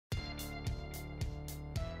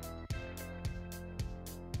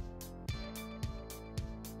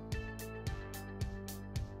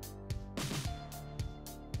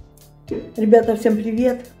Ребята, всем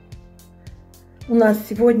привет! У нас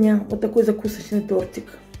сегодня вот такой закусочный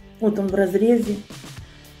тортик. Вот он в разрезе,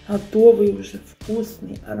 готовый уже,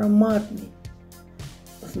 вкусный, ароматный.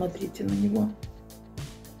 Посмотрите на него.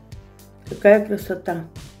 Какая красота!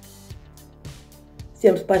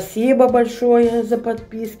 Всем спасибо большое за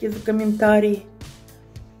подписки, за комментарии,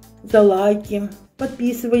 за лайки.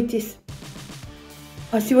 Подписывайтесь.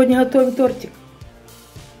 А сегодня готовим тортик.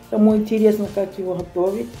 Кому интересно, как его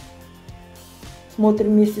готовить, смотрим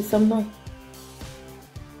вместе со мной.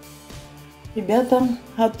 Ребята,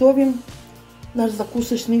 готовим наш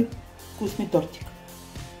закусочный вкусный тортик.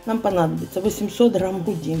 Нам понадобится 800 грамм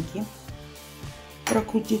грудинки.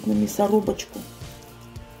 Прокрутить на мясорубочку.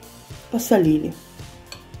 Посолили.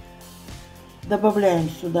 Добавляем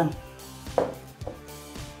сюда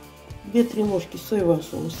 2-3 ложки соевого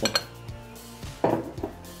соуса.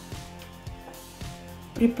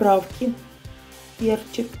 Приправки,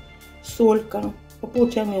 перчик, солька по пол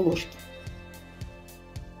чайной ложки.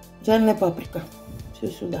 Жареная паприка.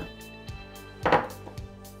 Все сюда.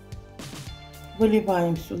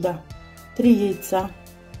 Выливаем сюда 3 яйца.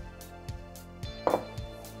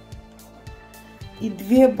 И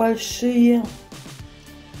 2 большие,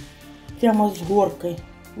 прямо с горкой,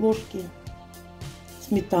 ложки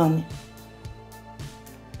сметаны.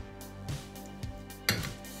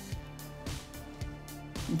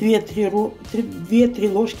 Две-три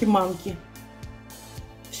ложки манки.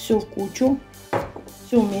 Все в кучу,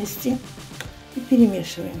 все вместе и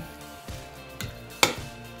перемешиваем.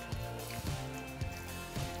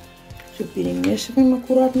 Все перемешиваем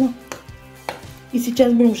аккуратно. И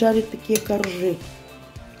сейчас будем жарить такие коржи.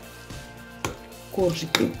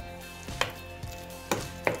 Коржики.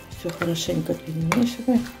 Все хорошенько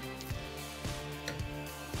перемешиваем.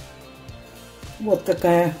 Вот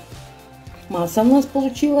какая масса у нас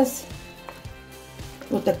получилась.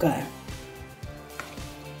 Вот такая.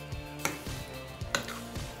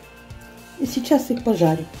 И сейчас их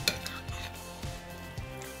пожарим.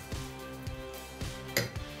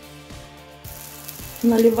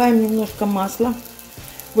 Наливаем немножко масла.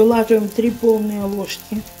 Вылаживаем 3 полные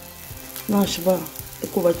ложки нашего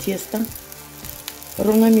такого теста.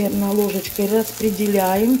 Равномерно ложечкой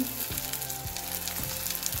распределяем,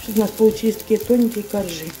 чтобы у нас получились такие тоненькие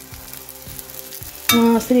коржи.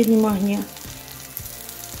 На среднем огне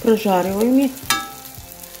прожариваем их.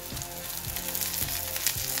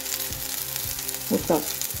 Вот так.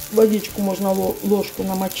 Водичку можно ложку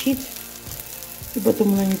намочить, и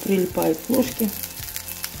потом она не прилипает к ложке.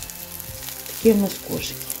 Такие у нас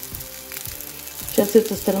коржики. Сейчас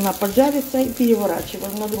эта сторона поджарится и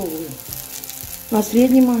переворачиваем на другую. На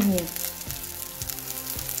среднем огне.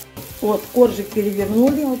 Вот коржик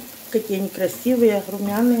перевернули. Вот какие они красивые,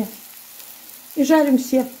 румяные. И жарим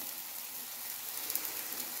все.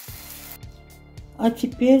 А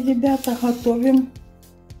теперь, ребята, готовим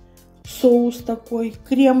соус такой,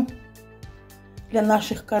 крем для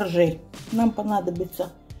наших коржей. Нам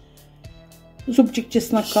понадобится зубчик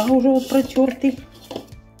чеснока, уже вот протертый.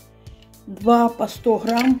 2 по 100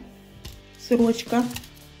 грамм сырочка.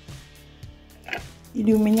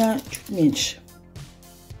 Или у меня чуть меньше.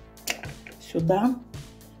 Сюда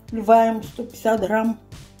вливаем 150 грамм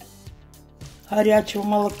горячего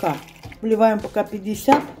молока. Вливаем пока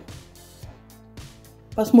 50.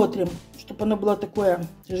 Посмотрим, чтобы оно было такое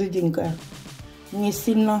жиденькое, не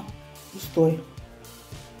сильно густое.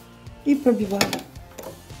 И пробиваем.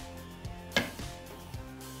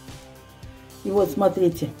 И вот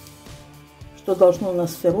смотрите, что должно у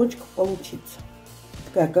нас сырочка получиться.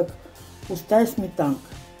 Такая как густая сметанка.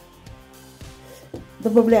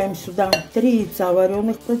 Добавляем сюда 3 яйца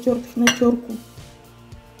вареных, протертых на терку.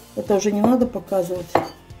 Это уже не надо показывать.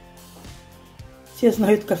 Все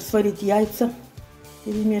знают, как сварить яйца.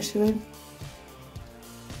 Перемешиваем.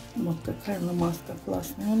 Вот какая намазка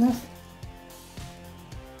классная у нас.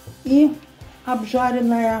 И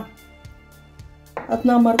обжаренная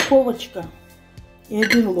 1 морковочка и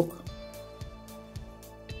 1 лук.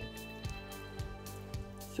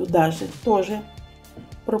 Сюда же тоже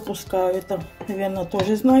пропускаю. Это, наверное,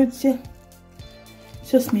 тоже знают все.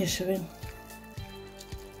 Все смешиваем.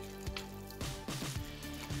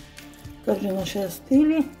 Коржи наши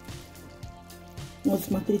остыли. Вот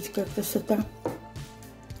смотрите, как красота.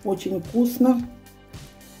 Очень вкусно.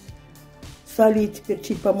 Солить,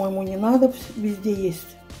 перчить, по-моему, не надо. Везде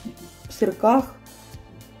есть. В сырках.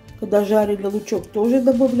 Когда жарили лучок, тоже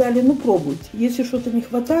добавляли. Ну, пробуйте. Если что-то не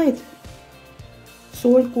хватает,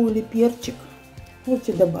 сольку или перчик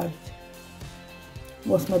можете добавить.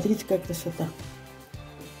 Вот, смотрите, какая красота.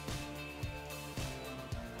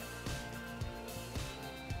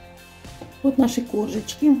 Вот наши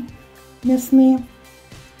коржечки. мясные.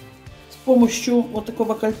 С помощью вот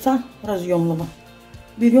такого кольца разъемного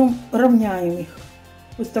берем, равняем их,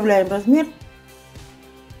 выставляем размер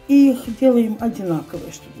и их делаем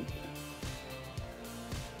одинаковые, чтобы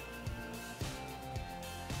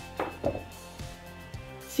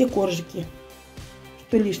все коржики,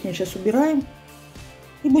 что лишнее, сейчас убираем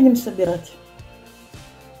и будем собирать.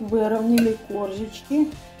 Выровняли коржички.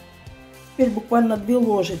 Теперь буквально 2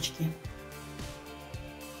 ложечки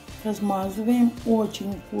размазываем.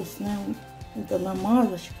 Очень вкусная эта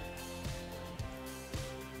намазочка.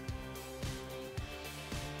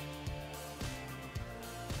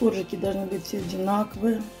 Коржики должны быть все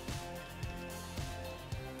одинаковые.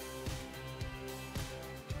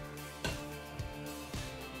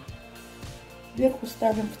 Сверху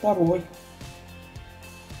ставим второй.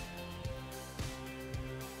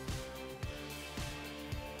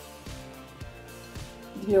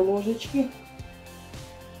 Две ложечки.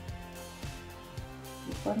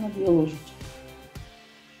 Буквально 2 ложечки.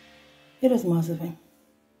 И размазываем.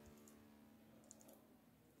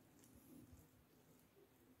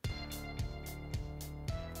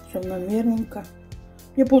 Равномерненько.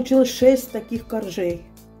 Мне получилось 6 таких коржей.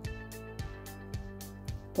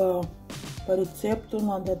 По рецепту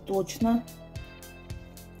надо точно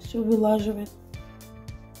все вылаживать.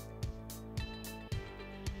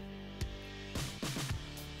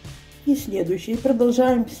 И следующий. И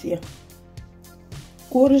продолжаем все.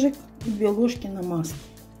 Коржик и 2 ложки намазки.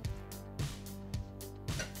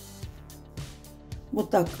 Вот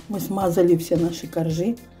так мы смазали все наши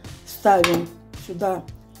коржи. Ставим сюда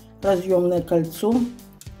разъемное кольцо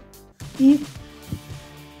и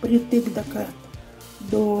притык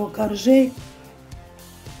до коржей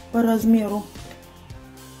по размеру.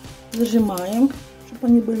 Зажимаем, чтобы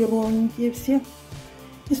они были ровненькие все.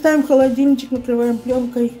 И ставим в холодильничек, накрываем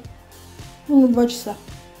пленкой на 2 часа.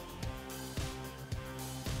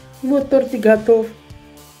 Вот тортик готов.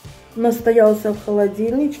 Настоялся в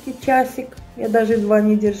холодильничке часик. Я даже 2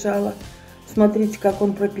 не держала. Смотрите, как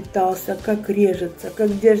он пропитался, как режется,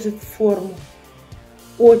 как держит форму.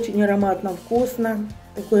 Очень ароматно, вкусно.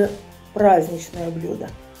 Такое праздничное блюдо.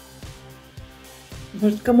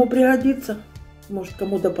 Может, кому пригодится, может,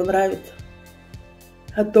 кому-то понравится.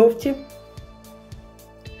 Готовьте.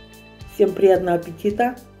 Всем приятного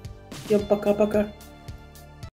аппетита. Всем пока-пока.